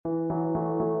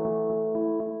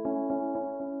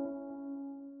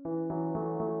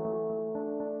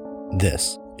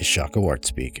This is Shockoe Art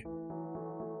Speak.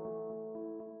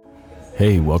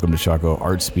 Hey, welcome to Shockoe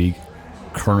Art Speak,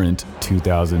 current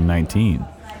 2019.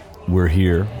 We're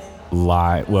here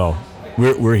live. Well,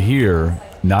 we're here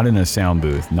not in a sound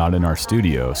booth, not in our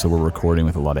studio, so we're recording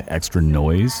with a lot of extra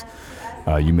noise.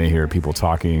 You may hear people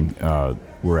talking.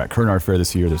 We're at Current Art Fair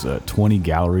this year. There's 20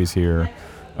 galleries here,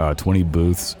 20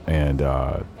 booths, and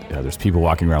there's people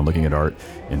walking around looking at art.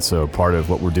 And so part of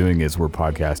what we're doing is we're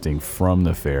podcasting from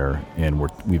the fair, and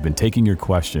we've been taking your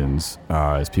questions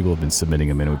as people have been submitting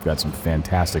them in. We've got some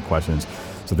fantastic questions,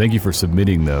 so thank you for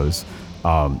submitting those.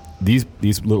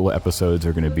 These little episodes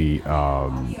are going to be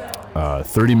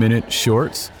 30-minute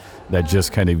shorts that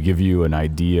just kind of give you an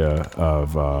idea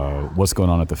of what's going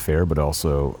on at the fair, but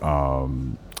also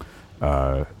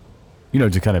to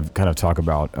kind of talk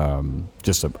about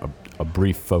just a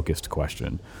brief focused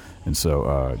question. And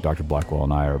so Dr. Blackwell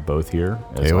and I are both here.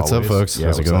 Hey, what's up, folks? Yeah,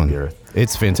 how's it going? Up,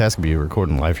 it's fantastic to be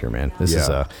recording live here, man. This is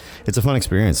it's a fun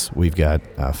experience. We've got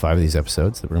 5 of these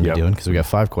episodes that we're going to be doing because we got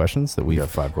 5 questions that we've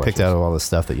picked out of all the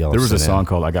stuff that y'all. There was a song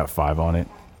called "I Got 5 on It."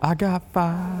 I got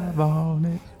 5 on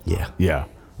it. Yeah. It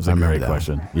was a great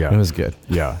question. Yeah, it was good.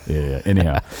 Yeah.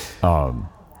 Anyhow,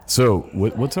 so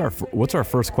what's our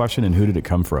first question, and who did it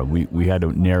come from? We had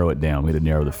to narrow it down. We had to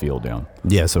narrow the field down.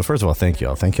 Yeah. So first of all, thank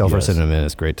y'all for sending them in.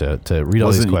 It's great to read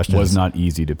all these questions. It was not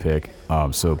easy to pick.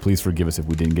 So please forgive us if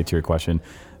we didn't get to your question.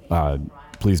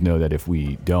 Please know that if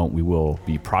we don't, we will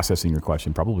be processing your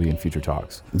question probably in future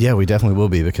talks. Yeah, we definitely will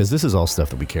be, because this is all stuff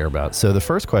that we care about. So the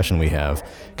first question we have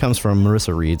comes from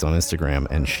Marissa Reeds on Instagram,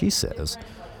 and she says,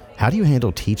 how do you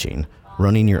handle teaching,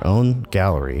 running your own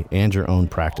gallery and your own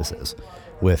practices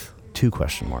with 2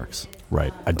 question marks?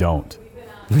 Right. I don't.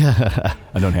 I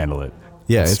don't handle it.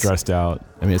 Yeah. It's stressed out.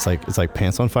 I mean, it's like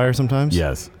pants on fire sometimes.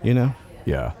 Yes.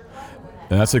 Yeah.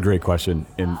 And that's a great question.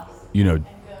 And,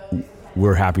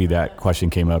 we're happy that question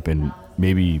came up. And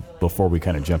maybe before we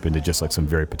kind of jump into just like some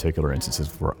very particular instances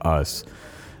for us,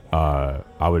 I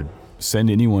would send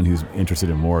anyone who's interested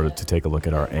in more to take a look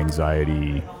at our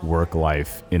anxiety,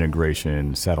 work-life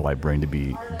integration, satellite brain to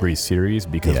breathe series,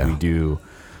 because we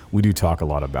do talk a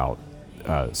lot about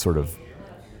sort of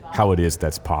how it is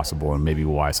that's possible, and maybe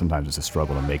why sometimes it's a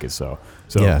struggle to make it so.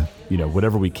 So,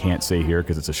 whatever we can't say here,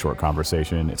 because it's a short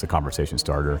conversation, it's a conversation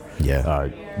starter. Yeah.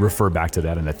 Refer back to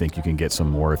that, and I think you can get some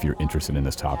more if you're interested in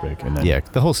this topic. And then,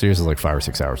 the whole series is like 5 or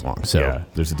 6 hours long. So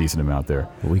there's a decent amount there.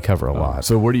 We cover a lot.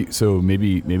 So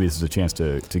maybe this is a chance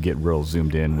to get real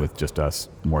zoomed in with just us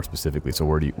more specifically. So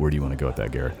where do you want to go with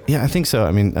that, Garrett? Yeah, I think so.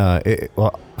 I mean,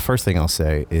 first thing I'll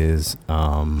say is,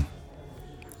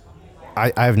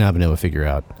 I have not been able to figure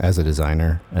out, as a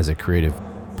designer, as a creative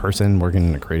person working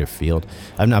in a creative field,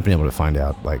 I've not been able to find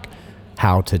out like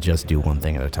how to just do one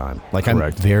thing at a time. Like,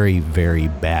 correct. I'm very, very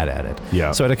bad at it.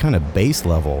 Yeah. So at a kind of base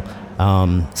level,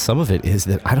 some of it is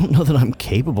that I don't know that I'm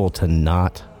capable to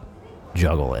not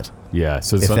juggle it. Yeah.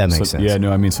 So if that makes sense. Yeah.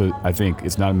 No. I mean, so I think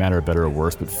it's not a matter of better or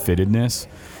worse, but fittedness.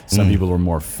 Some people are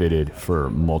more fitted for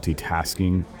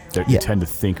multitasking. You tend to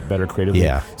think better creatively.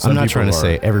 Yeah. I'm not trying to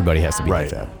say everybody has to be like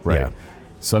that. Right. Yeah.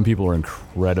 Some people are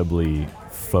incredibly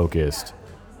focused.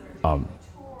 Some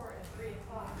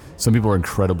people are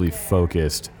incredibly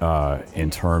focused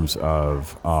in terms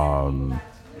of one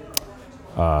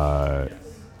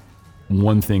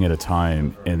thing at a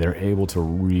time, and they're able to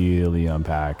really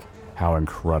unpack how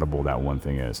incredible that one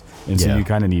thing is. And so you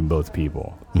kind of need both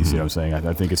people. You see what I'm saying?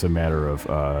 I think it's a matter of...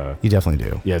 you definitely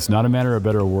do. Yeah, it's not a matter of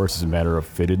better or worse. It's a matter of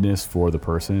fittedness for the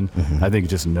person. I think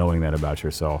just knowing that about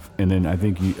yourself. And then I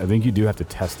think you do have to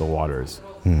test the waters.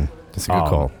 That's a good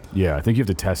call. Yeah, I think you have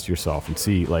to test yourself and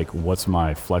see, like, what's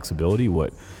my flexibility?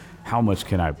 How much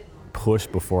can I push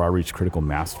before I reach critical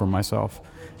mass for myself?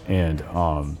 And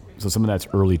so some of that's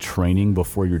early training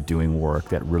before you're doing work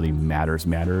that really matters.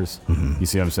 You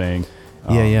see what I'm saying?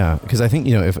 Yeah. Because I think,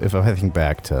 if I think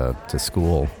back to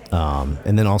school,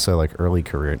 and then also like early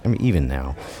career, I mean, even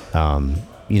now,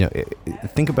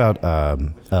 think about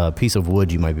a piece of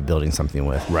wood you might be building something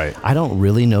with. Right. I don't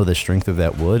really know the strength of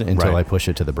that wood until I push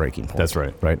it to the breaking point. That's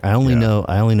right. Right. I only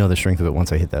know the strength of it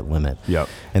once I hit that limit. Yep.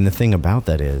 And the thing about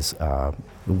that is,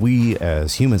 we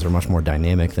as humans are much more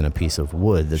dynamic than a piece of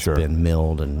wood that's been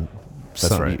milled and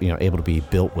able to be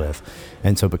built with.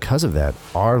 And so because of that,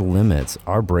 our limits,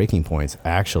 our breaking points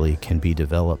actually can be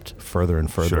developed further and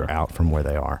further out from where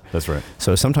they are. That's right.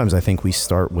 So sometimes I think we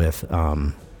start with,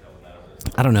 I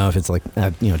don't know if it's like,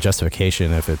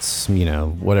 justification, if it's,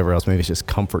 whatever else, maybe it's just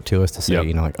comfort to us to say,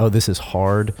 like, oh, this is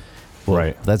hard. Well,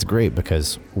 right. That's great,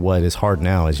 because what is hard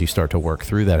now as you start to work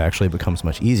through that actually becomes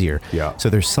much easier. Yeah. So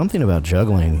there's something about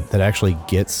juggling that actually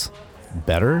gets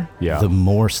better, the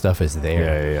more stuff is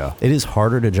there. Yeah. It is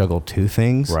harder to juggle 2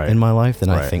 things in my life than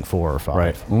I think 4 or 5.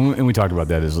 Right. And we talked about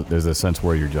that. There's a sense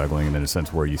where you're juggling and then a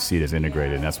sense where you see it as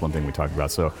integrated. And that's one thing we talked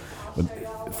about. So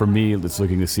for me, it's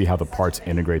looking to see how the parts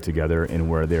integrate together and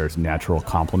where there's natural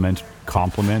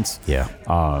complements. Yeah.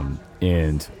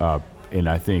 And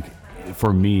I think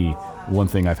for me, one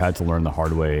thing I've had to learn the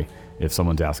hard way, if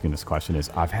someone's asking this question, is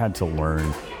I've had to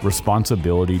learn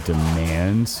responsibility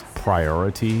demands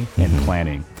priority and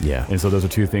planning. Yeah. And so those are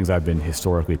 2 things I've been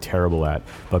historically terrible at,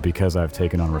 but because I've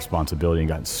taken on responsibility and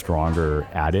gotten stronger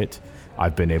at it,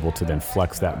 I've been able to then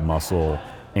flex that muscle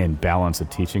and balance a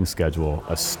teaching schedule,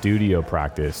 a studio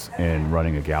practice, and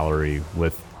running a gallery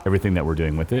with everything that we're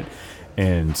doing with it.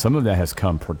 And some of that has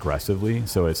come progressively.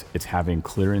 So it's having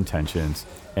clear intentions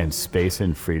and space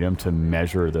and freedom to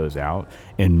measure those out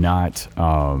and not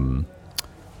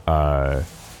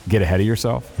get ahead of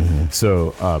yourself.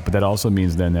 So, but that also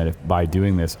means then that if by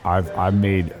doing this, I've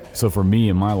made, so for me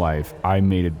in my life, I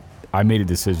made a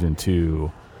decision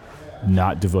to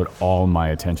not devote all my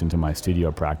attention to my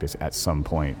studio practice at some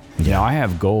point. Now I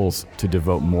have goals to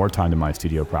devote more time to my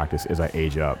studio practice as I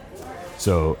age up.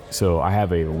 So I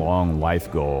have a long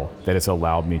life goal that has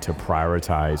allowed me to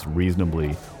prioritize reasonably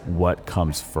what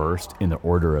comes first in the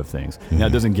order of things. Now,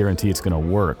 it doesn't guarantee it's going to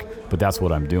work, but that's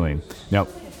what I'm doing. Now,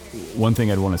 one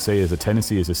thing I'd want to say is a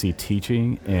tendency is to see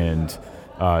teaching and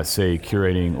say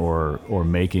curating or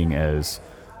making as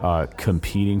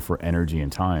competing for energy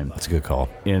and time. That's a good call.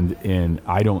 And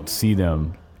I don't see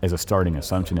them as a starting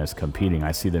assumption as competing.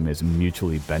 I see them as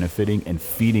mutually benefiting and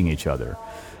feeding each other.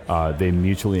 They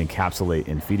mutually encapsulate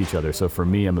and feed each other. So for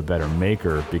me, I'm a better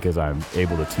maker because I'm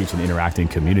able to teach an interacting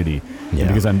community. And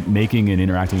because I'm making and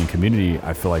interacting in community,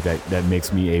 I feel like that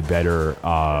makes me a better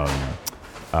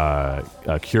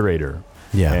curator.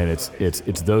 Yeah. And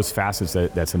it's those facets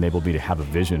that's enabled me to have a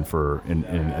vision for, and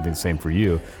I think the same for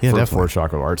you, for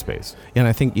Shockoe Art Space. Yeah, and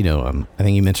I think, I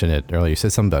think you mentioned it earlier. You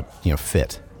said something about,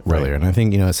 fit. Earlier, and I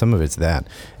think some of it's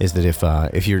is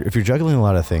that if you're juggling a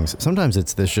lot of things, sometimes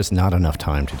there's just not enough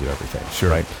time to do everything.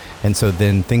 Sure. Right. And so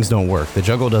then things don't work. The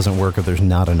juggle doesn't work if there's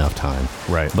not enough time.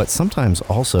 Right. But sometimes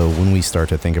also when we start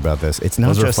to think about this, it's not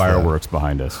those just are fireworks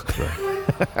behind us.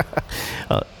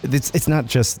 It's not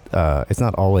just it's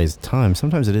not always time.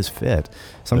 Sometimes it is fit.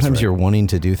 Sometimes you're wanting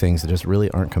to do things that just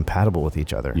really aren't compatible with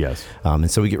each other. Yes.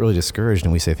 And so we get really discouraged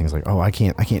and we say things like, "Oh, I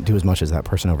can't do as much as that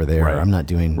person over there. Right. Or I'm not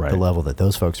doing the level that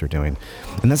those folks are doing."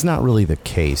 And that's not really the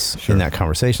case in that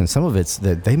conversation. Some of it's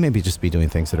that they maybe just be doing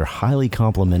things that are highly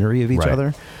complementary of each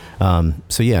other.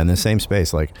 So yeah, in the same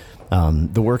space, like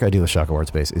the work I do with Shockoe Art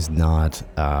Space is not,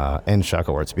 and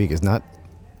Shockoe Art Speak is not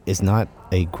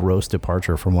a gross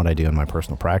departure from what I do in my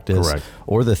personal practice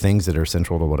or the things that are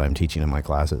central to what I'm teaching in my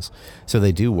classes. So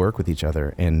they do work with each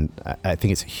other. And I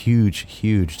think it's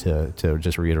huge to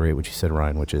just reiterate what you said,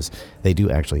 Ryan, which is they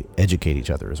do actually educate each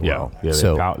other as well. Yeah,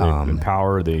 so, they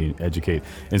empower, they educate.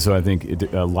 And so I think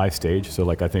life stage, so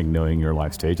like I think knowing your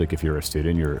life stage, like if you're a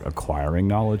student, you're acquiring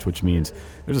knowledge, which means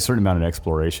there's a certain amount of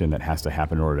exploration that has to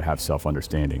happen in order to have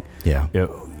self-understanding. Yeah.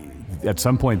 At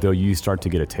some point, though, you start to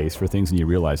get a taste for things, and you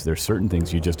realize there's certain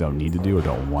things you just don't need to do or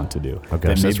don't want to do.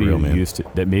 Okay,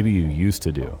 that maybe you used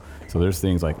to do. So there's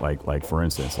things like for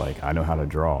instance, like I know how to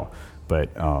draw, but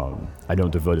I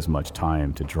don't devote as much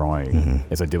time to drawing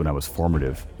as I did when I was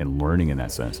formative and learning in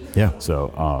that sense. Yeah.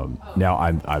 So now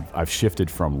I've shifted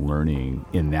from learning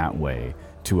in that way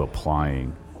to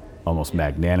applying almost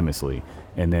magnanimously.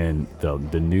 And then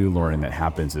the new learning that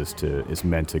happens is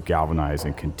meant to galvanize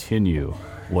and continue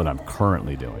what I'm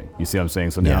currently doing. You see what I'm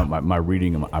saying? So now my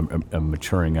reading, I'm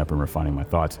maturing up and refining my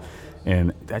thoughts.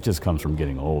 And that just comes from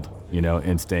getting old,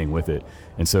 and staying with it.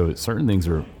 And so certain things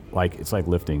are like, it's like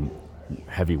lifting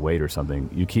heavy weight or something.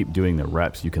 You keep doing the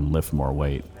reps, you can lift more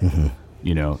weight, and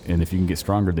if you can get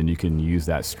stronger, then you can use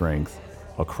that strength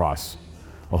across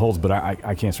holds. But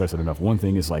I can't stress it enough. One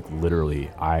thing is like literally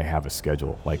I have a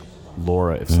schedule. Like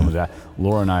Laura, if someone's at,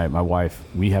 Laura and I, my wife,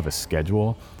 we have a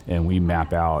schedule and we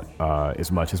map out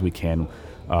as much as we can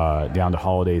down to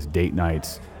holidays, date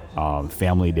nights,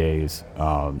 family days,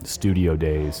 studio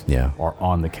days are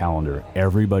on the calendar.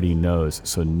 Everybody knows,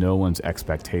 so no one's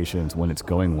expectations when it's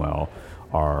going well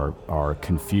are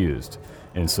confused.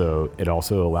 And so it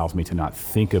also allows me to not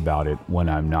think about it when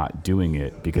I'm not doing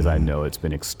it because I know it's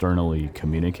been externally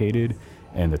communicated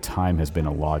and the time has been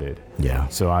allotted. Yeah.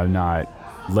 So I'm not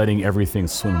letting everything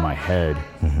swim in my head.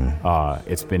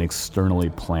 It's been externally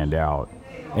planned out.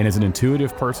 And as an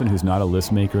intuitive person who's not a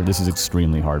list maker, this is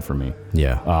extremely hard for me.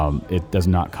 Yeah. It does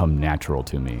not come natural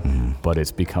to me, but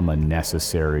it's become a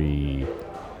necessary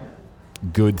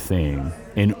good thing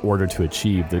in order to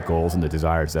achieve the goals and the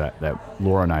desires that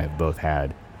Laura and I have both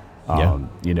had.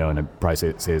 You know, and I'd probably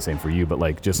say the same for you, but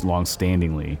like just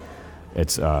long-standingly,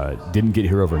 it's didn't get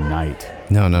here overnight.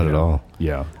 No, not at all.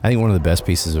 Yeah. I think one of the best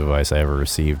pieces of advice I ever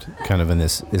received, kind of in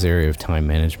this area of time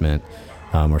management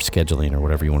or scheduling or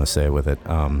whatever you want to say with it,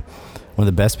 one of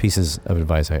the best pieces of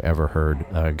advice I ever heard,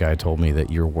 a guy told me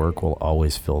that your work will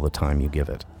always fill the time you give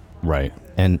it. Right.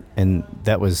 And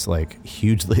that was like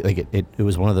hugely, like it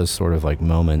was one of those sort of like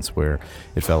moments where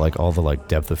it felt like all the like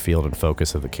depth of field and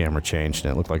focus of the camera changed,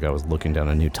 and it looked like I was looking down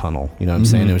a new tunnel. You know what I'm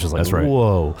saying? It was just like, right.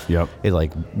 Whoa. Yep. It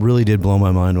like really did blow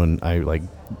my mind when I like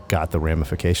got the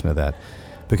ramification of that,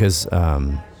 because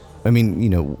I mean, you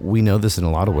know, we know this in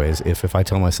a lot of ways. If I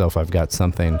tell myself I've got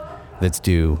something that's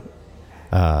due,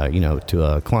 you know, to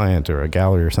a client or a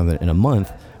gallery or something in a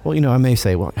month, well, you know, I may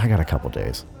say, well, I got a couple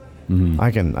days. Mm-hmm.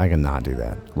 I can not do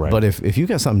that. Right. But if you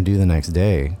got something due the next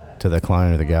day to the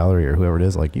client or the gallery or whoever it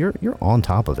is, like you're on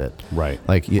top of it. Right.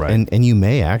 Like and you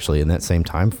may actually in that same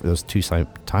time, those two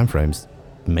time frames,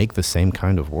 make the same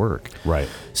kind of work. Right.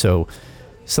 So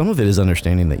some of it is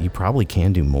understanding that you probably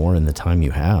can do more in the time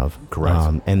you have.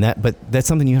 Correct. But that's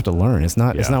something you have to learn. It's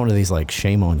not one of these like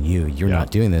shame on you. You're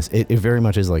not doing this. It very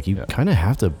much is like you kind of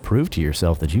have to prove to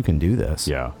yourself that you can do this.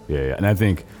 Yeah. And I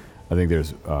think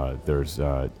there's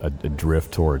a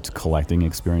drift towards collecting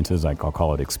experiences. Like I'll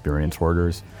call it experience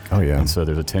hoarders. Oh yeah. And so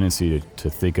there's a tendency to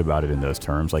think about it in those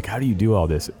terms. Like, how do you do all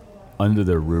this under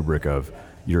the rubric of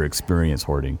your experience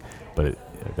hoarding? But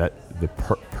the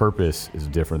purpose is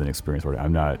different than experience hoarding.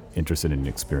 I'm not interested in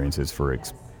experiences for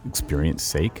experience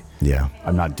sake. Yeah.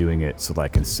 I'm not doing it so that I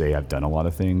can say I've done a lot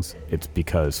of things. It's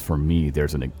because for me,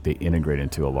 they integrate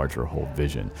into a larger whole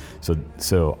vision.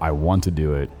 So I want to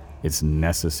do it. It's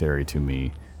necessary to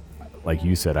me. Like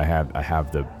you said, I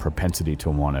have the propensity to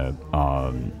want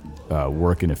to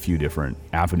work in a few different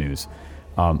avenues.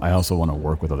 I also want to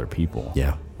work with other people.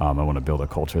 Yeah. I want to build a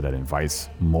culture that invites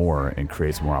more and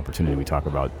creates more opportunity. We talk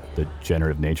about the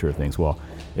generative nature of things. Well,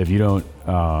 if you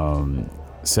don't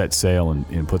set sail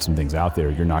and put some things out there,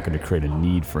 you're not going to create a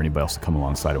need for anybody else to come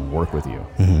alongside and work with you.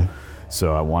 Mm-hmm.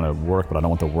 So I want to work, but I don't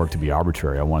want the work to be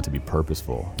arbitrary. I want it to be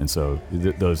purposeful. And so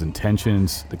those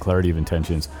intentions, the clarity of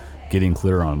intentions, getting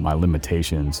clear on my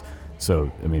limitations.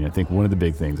 So, I mean, I think one of the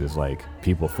big things is like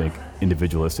people think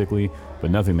individualistically,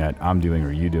 but nothing that I'm doing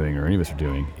or you doing or any of us are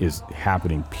doing is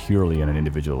happening purely at an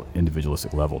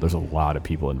individualistic level. There's a lot of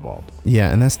people involved.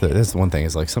 Yeah, and that's the one thing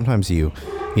is like sometimes you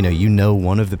know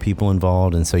one of the people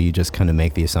involved, and so you just kind of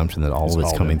make the assumption that all of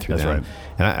it's coming through them. Right.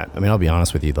 And I mean, I'll be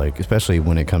honest with you, like especially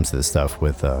when it comes to this stuff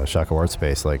with Shockoe Art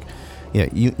Space, like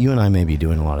you and I may be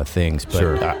doing a lot of things, but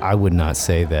sure. I would not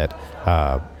say that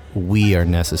we are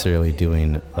necessarily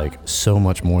doing like so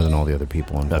much more than all the other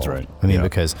people involved. That's right. I mean,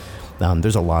 because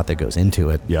there's a lot that goes into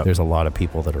it. Yep. There's a lot of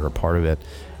people that are a part of it.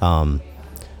 And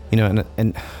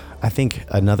I think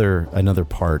another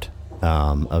part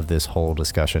of this whole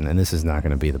discussion, and this is not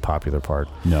going to be the popular part.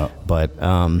 No. But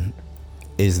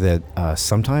is that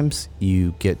sometimes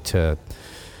you get to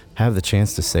have the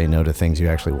chance to say no to things you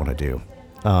actually want to do.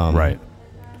 Right.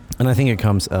 And I think it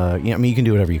comes, I mean, you can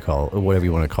do whatever you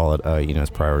want to call it. It's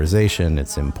prioritization,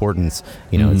 it's importance,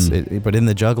 but in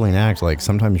the juggling act, like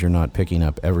sometimes you're not picking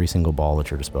up every single ball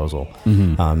at your disposal,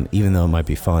 even though it might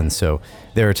be fun. So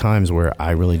there are times where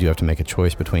I really do have to make a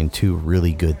choice between two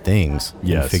really good things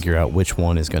and figure out which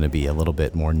one is going to be a little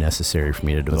bit more necessary for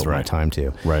me to devote my time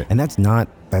to. Right. And it's not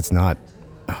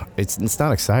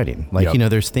exciting. Like,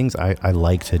 there's things I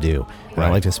like to do and I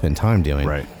like to spend time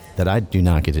doing that I do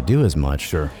not get to do as much.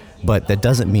 Sure. But that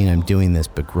doesn't mean I'm doing this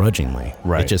begrudgingly.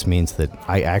 Right. It just means that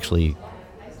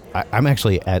I'm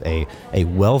actually at a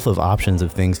wealth of options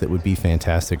of things that would be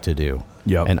fantastic to do.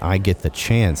 Yep. And I get the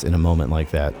chance in a moment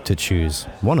like that to choose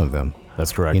one of them.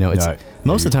 That's correct.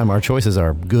 Most of the time our choices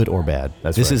are good or bad.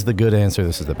 This is the good answer.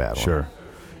 This is the bad one. Sure.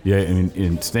 Yeah, I mean,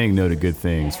 in saying no to good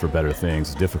things for better things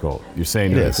is difficult. You're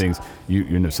saying no to things, you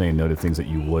end up saying no to things that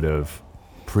you would have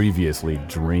previously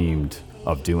dreamed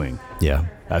of doing. Yeah.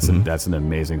 That's an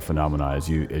amazing phenomenon as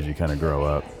you kind of grow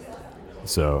up.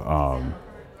 So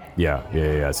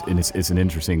it's an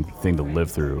interesting thing to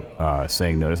live through,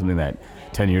 saying no to something that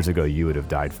 10 years ago you would have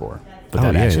died for, but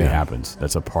that actually happens.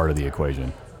 That's a part of the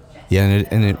equation. Yeah,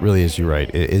 and it really is. You're right.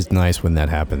 It is nice when that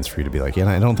happens for you to be like,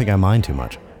 I don't think I mind too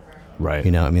much. Right.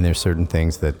 I mean, there's certain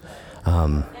things that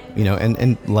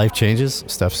and life changes,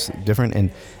 stuff's different,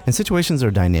 and situations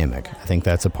are dynamic. I think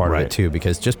that's a part of it too,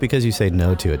 because just because you say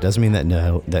no to it doesn't mean that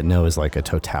no is like a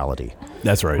totality.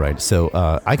 That's right. Right. So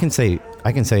I can say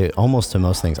almost to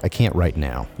most things, I can't right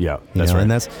now. Yeah, that's right.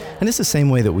 And it's the same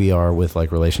way that we are with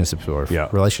like relationships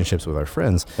with our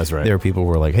friends. That's right. There are people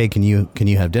who are like, hey, can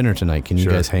you have dinner tonight? Can you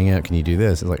guys hang out? Can you do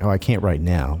this? It's like, oh, I can't right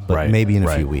now, but maybe in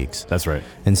a few weeks. That's right.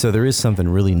 And so there is something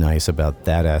really nice about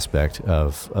that aspect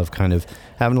of kind of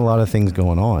having a lot of things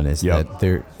going on, is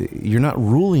that you're not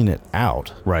ruling it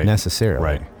out necessarily.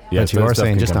 Right. Yeah, but you are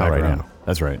saying just not right now.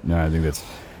 That's right. No, I think that's.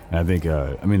 I think.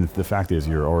 I mean, the fact is,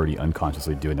 you're already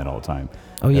unconsciously doing that all the time.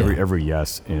 Oh yeah. Every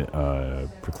yes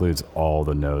precludes all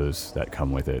the no's that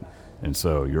come with it, and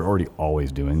so you're already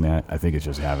always doing that. I think it's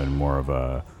just having more of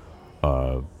a.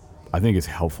 I think it's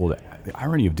helpful. The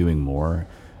irony of doing more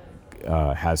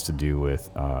has to do with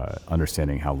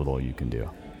understanding how little you can do.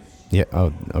 Yeah.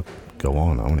 Oh, go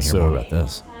on. I want to hear more about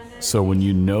this. So when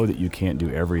you know that you can't do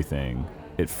everything,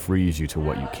 it frees you to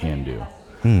what you can do.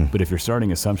 But if your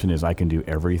starting assumption is I can do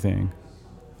everything,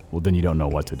 well, then you don't know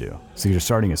what to do. So your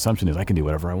starting assumption is I can do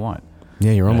whatever I want.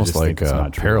 Yeah, you're almost like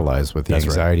paralyzed with the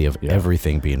anxiety of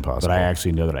everything being possible. But I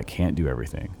actually know that I can't do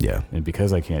everything. Yeah. And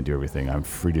because I can't do everything, I'm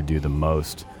free to do the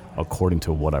most according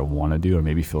to what I want to do, or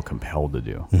maybe feel compelled to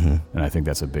do. Mm-hmm. And I think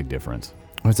that's a big difference.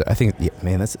 I think,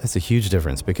 man, that's a huge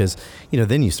difference, because,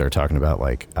 then you start talking about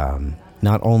like,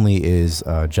 not only is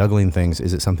juggling things,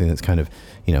 is it something that's kind of,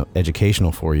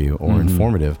 educational for you or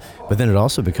informative, but then it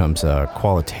also becomes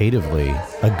qualitatively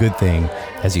a good thing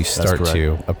as you start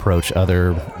to approach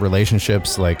other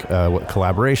relationships, like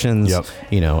collaborations,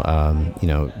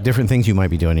 different things you might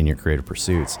be doing in your creative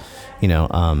pursuits,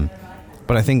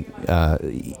 But I think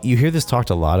you hear this talked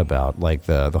a lot about, like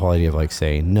the whole idea of like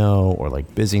saying no, or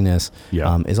like busyness,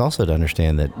 is also to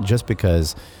understand that just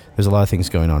because there's a lot of things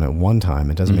going on at one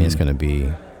time, it doesn't mean it's going to be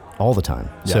all the time.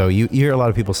 Yeah. So you hear a lot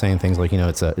of people saying things like,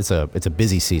 it's a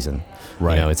busy season,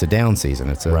 right? It's a down season,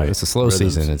 it's a slow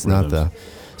season. It's not the.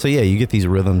 So you get these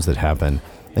rhythms that happen.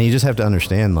 And you just have to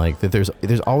understand, like, that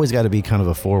there's always got to be kind of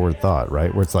a forward thought,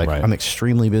 right? Where it's like, I'm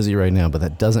extremely busy right now, but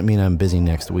that doesn't mean I'm busy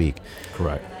next week.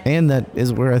 Correct. And that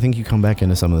is where I think you come back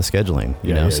into some of the scheduling,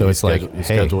 you know? So it's like,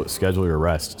 schedule your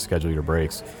rest, schedule your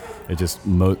breaks. It just,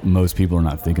 most people are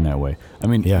not thinking that way. I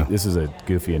mean, this is a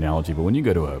goofy analogy, but when you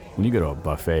go to a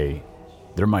buffet,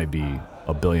 there might be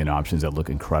a billion options that look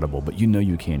incredible, but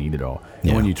you can't eat it all.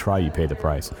 And when you try, you pay the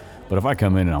price. But if I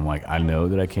come in and I'm like, I know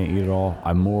that I can't eat it all,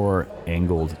 I'm more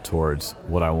angled towards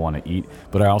what I want to eat.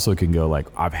 But I also can go like,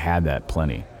 I've had that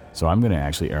plenty. So I'm going to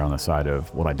actually err on the side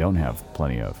of what I don't have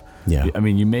plenty of. Yeah. I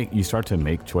mean, you start to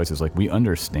make choices. Like, we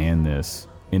understand this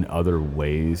in other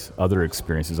ways, other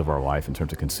experiences of our life in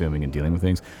terms of consuming and dealing with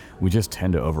things. We just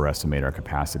tend to overestimate our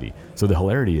capacity. So the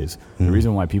hilarity is, the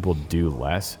reason why people do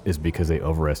less is because they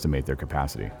overestimate their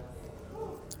capacity.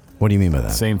 What do you mean by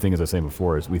that? Same thing as I was saying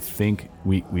before, is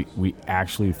we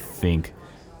actually think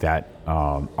that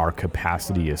our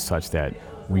capacity is such that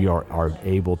we are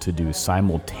able to do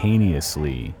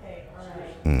simultaneously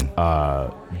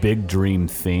big dream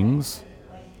things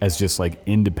as just like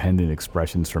independent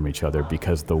expressions from each other,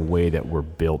 because the way that we're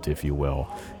built, if you will,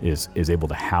 is able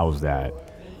to house that.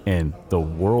 And the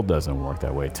world doesn't work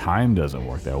that way. Time doesn't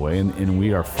work that way. And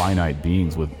we are finite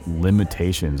beings with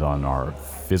limitations on our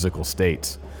physical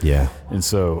states. Yeah. And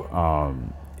so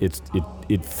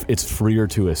it's freer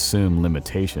to assume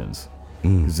limitations,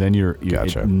 because then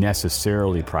it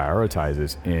necessarily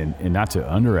prioritizes and not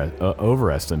to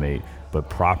overestimate, but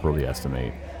properly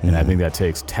estimate. And I think that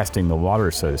takes testing the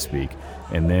water, so to speak,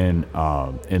 and then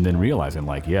realizing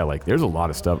like there's a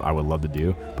lot of stuff I would love to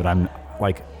do, but I'm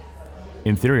like,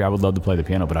 in theory, I would love to play the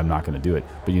piano, but I'm not going to do it.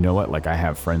 But you know what? Like, I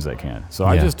have friends that can. So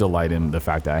I just delight in the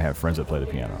fact that I have friends that play the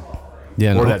piano.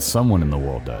 Yeah, or that someone in the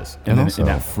world does. And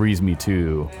that frees me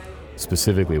to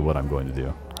specifically what I'm going to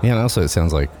do. Yeah, and also it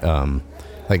sounds like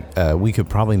we could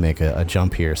probably make a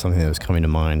jump here, something that was coming to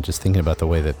mind, just thinking about the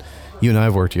way that you and I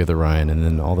have worked together, Ryan, and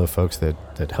then all the folks that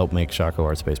help make Shockoe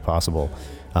Art Space possible.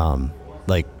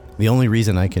 Like, the only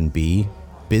reason I can be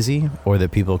busy, or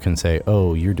that people can say,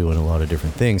 oh, you're doing a lot of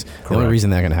different things. Correct. The only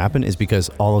reason that can happen is because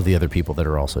all of the other people that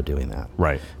are also doing that.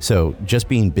 Right. So just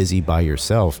being busy by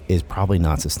yourself is probably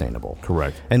not sustainable.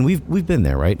 Correct. And we've been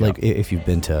there, right? Yep. Like if you've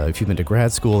been to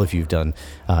grad school, if you've done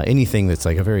anything that's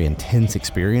like a very intense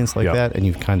experience like that, and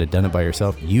you've kind of done it by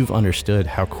yourself, you've understood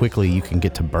how quickly you can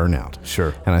get to burnout.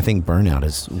 Sure. And I think burnout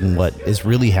is what is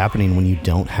really happening when you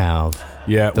don't have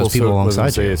those people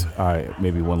alongside you.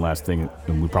 Maybe one last thing,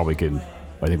 and we probably can.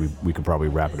 I think we could probably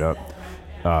wrap it up,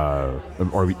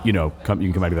 or you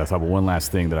can come back to that topic. But one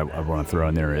last thing that I want to throw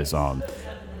in there is,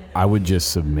 I would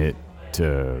just submit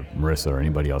to Marissa or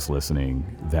anybody else listening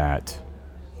that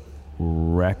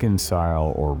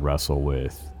reconcile or wrestle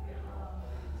with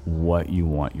what you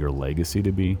want your legacy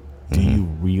to be. Do you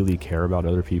really care about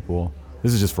other people?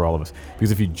 This is just for all of us,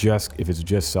 because if it's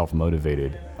just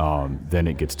self-motivated, then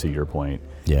it gets to your point,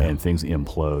 and things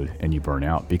implode and you burn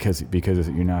out because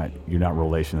you're not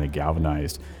relationally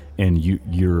galvanized, and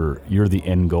you're the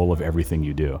end goal of everything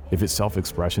you do. If it's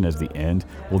self-expression as the end,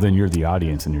 well, then you're the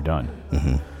audience and you're done.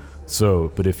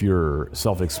 So, but if your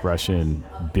self-expression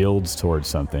builds towards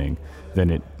something, then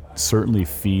it certainly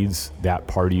feeds that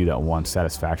part of you that wants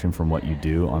satisfaction from what you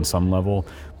do on some level,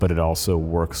 but it also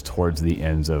works towards the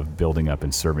ends of building up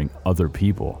and serving other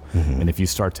people. And if you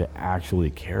start to actually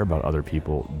care about other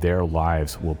people, their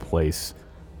lives will place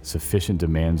sufficient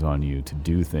demands on you to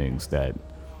do things that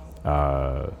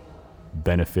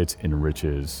benefits,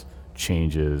 enriches,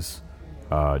 changes,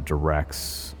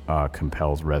 directs,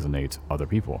 compels, resonates other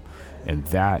people. And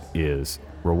that is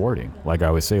rewarding. Like I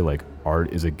always say, like,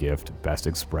 art is a gift best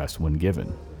expressed when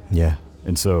given. Yeah.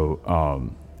 And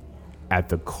so at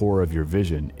the core of your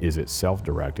vision, is it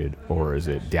self-directed or is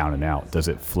it down and out? Does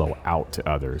it flow out to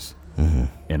others?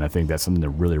 And I think that's something to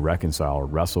really reconcile or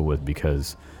wrestle with,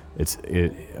 because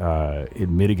it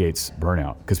mitigates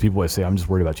burnout. Because people always say, I'm just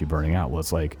worried about you burning out. Well,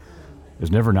 it's like,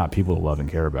 there's never not people to love and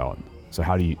care about. So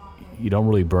how do you don't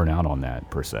really burn out on that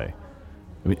per se.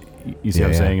 I mean, you see what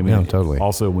I'm saying? I mean, no, totally.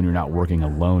 Also, when you're not working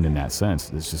alone in that sense,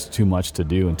 there's just too much to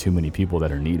do and too many people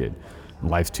that are needed.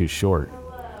 Life's too short,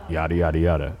 yada, yada,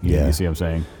 yada. You see what I'm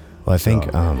saying? Well, I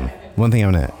think one thing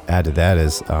I'm going to add to that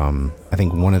is I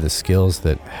think one of the skills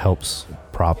that helps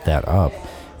prop that up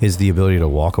is the ability to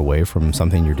walk away from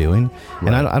something you're doing.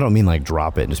 Right. And I don't mean like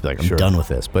drop it and just be like, I'm done with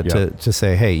this, but to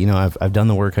say, hey, you know, I've done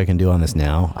the work I can do on this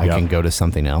now. I can go to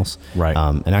something else. Right.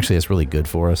 And actually it's really good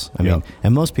for us. I mean,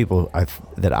 and most people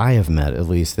that I have met, at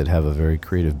least, that have a very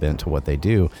creative bent to what they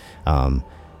do,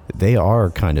 they are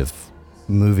kind of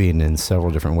moving in several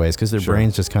different ways because their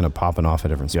brain's just kind of popping off at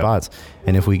different spots.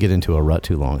 And if we get into a rut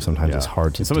too long, sometimes it's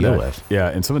hard to deal with. Yeah,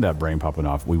 and some of that brain popping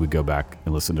off, we would go back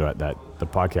and listen to the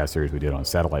podcast series we did on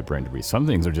satellite brain debris. Some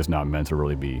things are just not meant to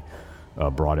really be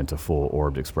brought into full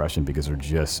orbed expression because they're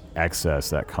just excess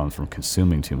that comes from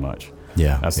consuming too much.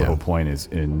 Yeah, that's the whole point, is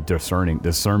in discerning.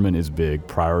 Discernment is big.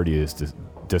 Priority is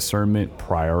discernment,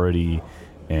 priority,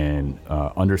 and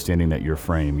understanding that your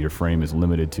frame is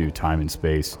limited to time and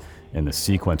space and the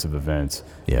sequence of events,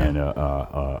 and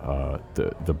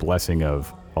the blessing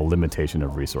of a limitation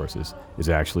of resources is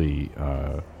actually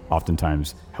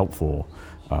oftentimes helpful.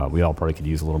 We all probably could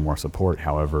use a little more support.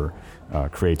 However,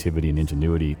 creativity and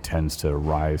ingenuity tends to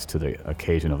rise to the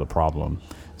occasion of the problem.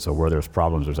 So where there's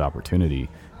problems, there's opportunity,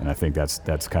 and I think that's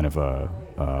kind of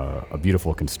a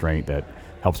beautiful constraint that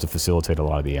helps to facilitate a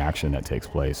lot of the action that takes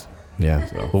place. Yeah.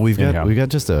 So, well, we've got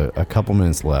just a couple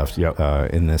minutes left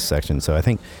in this section. So I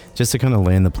think just to kind of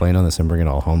land the plane on this and bring it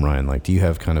all home, Ryan, like, do you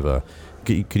have kind of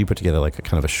could you put together like a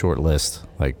kind of a short list,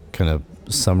 like kind of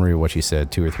summary of what you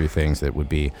said, 2 or 3 things that would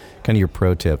be kind of your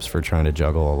pro tips for trying to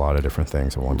juggle a lot of different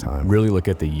things at one time? Really look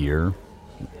at the year,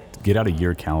 get out a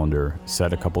year calendar,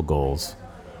 set a couple goals,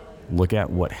 look at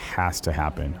what has to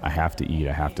happen. I have to eat,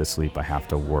 I have to sleep, I have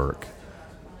to work.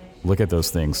 Look at those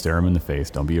things, stare them in the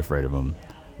face, don't be afraid of them.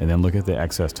 And then look at the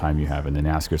excess time you have and then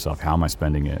ask yourself, how am I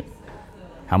spending it?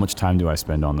 How much time do I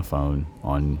spend on the phone,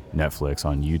 on Netflix,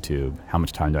 on YouTube? How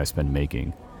much time do I spend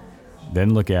making?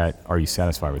 Then look at, are you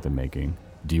satisfied with the making?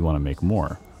 Do you want to make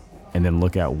more? And then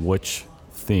look at which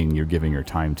thing you're giving your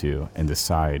time to and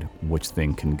decide which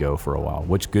thing can go for a while.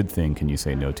 Which good thing can you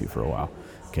say no to for a while?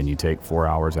 Can you take 4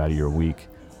 hours out of your week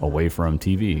away from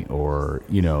TV? Or,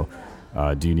 do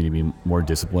you need to be more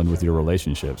disciplined with your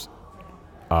relationships?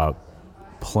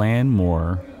 Plan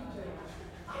more,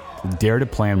 dare to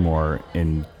plan more,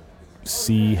 and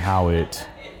see how it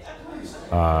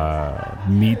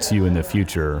meets you in the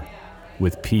future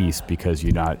with peace, because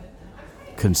you're not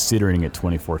considering it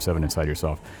 24/7 inside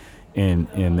yourself. And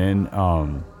then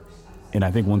I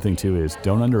think one thing too is,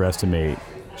 don't underestimate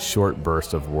short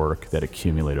bursts of work that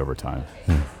accumulate over time.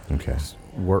 Okay.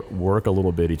 Work a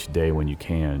little bit each day when you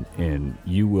can, and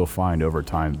you will find over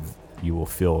time you will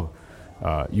feel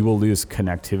you will lose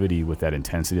connectivity with that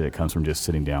intensity that comes from just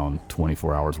sitting down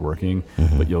 24 hours working,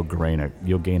 but you'll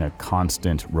gain a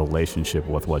constant relationship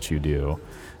with what you do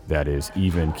that is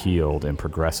even keeled and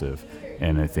progressive,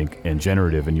 and I think and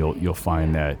generative, and you'll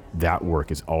find that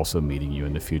work is also meeting you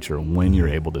in the future when you're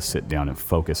able to sit down and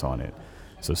focus on it.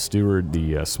 So steward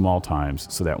the small times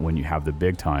so that when you have the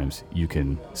big times, you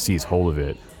can seize hold of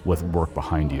it with work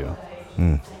behind you.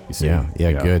 You see?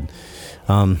 Yeah, good.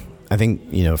 I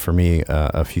think, for me,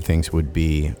 a few things would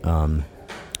be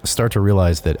start to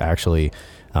realize that actually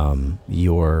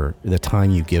the time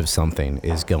you give something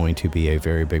is going to be a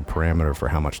very big parameter for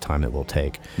how much time it will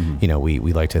take. Mm-hmm.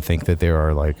 We like to think that there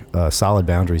are like solid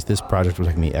boundaries. This project will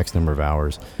take me X number of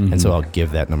hours, mm-hmm. and so I'll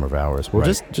give that number of hours. Well,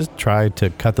 just try to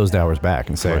cut those hours back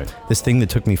and say, this thing that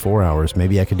took me 4 hours,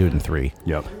 maybe I could do it in 3.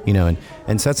 Yep.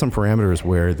 And set some parameters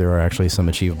where there are actually some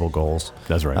achievable goals.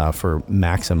 That's right. For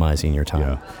maximizing your time.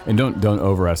 Yeah. And don't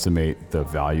overestimate the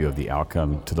value of the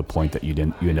outcome to the point that you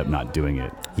end up not doing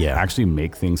it. Yeah. Actually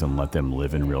make things and let them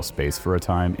live in real space for a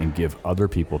time, and give other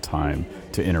people time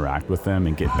to interact with them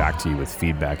and get back to you with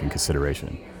feedback and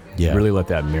consideration. Yeah. Really let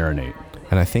that marinate.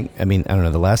 And I don't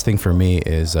know, the last thing for me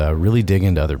is really dig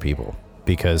into other people.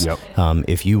 Because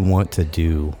if you want to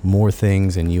do more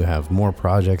things and you have more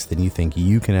projects than you think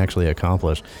you can actually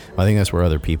accomplish, I think that's where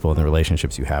other people and the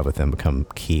relationships you have with them become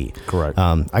key. Correct.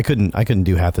 I couldn't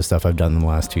do half the stuff I've done in the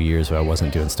last 2 years if I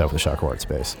wasn't doing stuff with Shockoe Art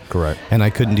Space. Correct. And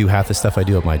I couldn't do half the stuff I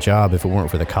do at my job if it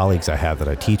weren't for the colleagues I have that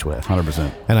I teach with.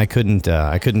 100%. And I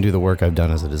couldn't do the work I've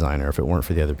done as a designer if it weren't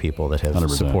for the other people that have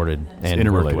 100%. Supported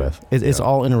and worked with. It's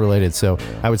all interrelated. So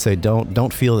I would say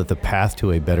don't feel that the path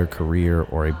to a better career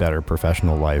or a better professional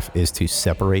life is to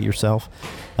separate yourself.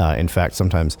 In fact,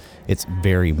 sometimes it's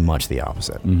very much the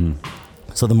opposite. Mm-hmm.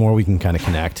 So the more we can kind of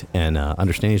connect and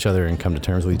understand each other and come to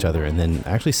terms with each other, and then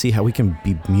actually see how we can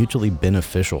be mutually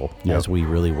beneficial as we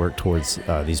really work towards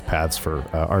these paths for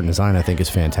art and design, I think is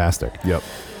fantastic. Yep.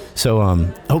 So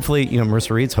hopefully,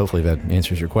 Marissa Reeds, hopefully that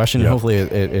answers your question. Yep. Hopefully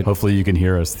it hopefully you can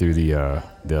hear us through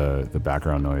the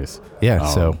background noise. Yeah.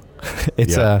 So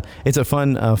it's a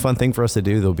fun thing for us to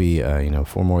do. There'll be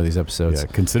 4 more of these episodes. Yeah,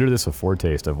 consider this a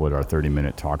foretaste of what our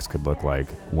 30-minute talks could look like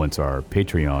once our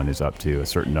Patreon is up to a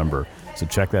certain number. So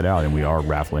check that out. And we are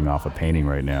raffling off a painting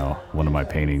right now, one of my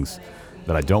paintings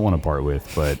that I don't want to part with,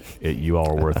 but you all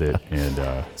are worth it.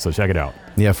 And so check it out.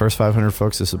 Yeah, first 500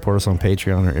 folks to support us on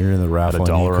Patreon or enter in the raffle. At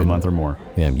 $1 a month or more.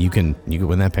 Yeah, you can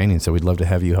win that painting. So we'd love to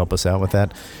have you help us out with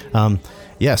that.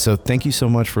 So thank you so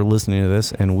much for listening to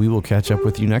this, and we will catch up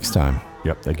with you next time.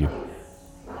 Yep, thank you.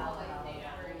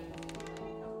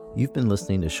 You've been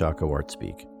listening to Shockoe Art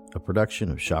Speak, a production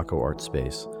of Shockoe Art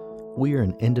Space. We are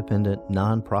an independent,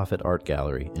 non-profit art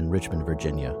gallery in Richmond,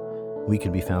 Virginia. We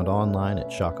can be found online at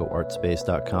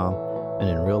shockoeartspace.com and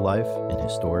in real life in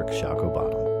historic Shockoe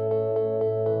Bottom.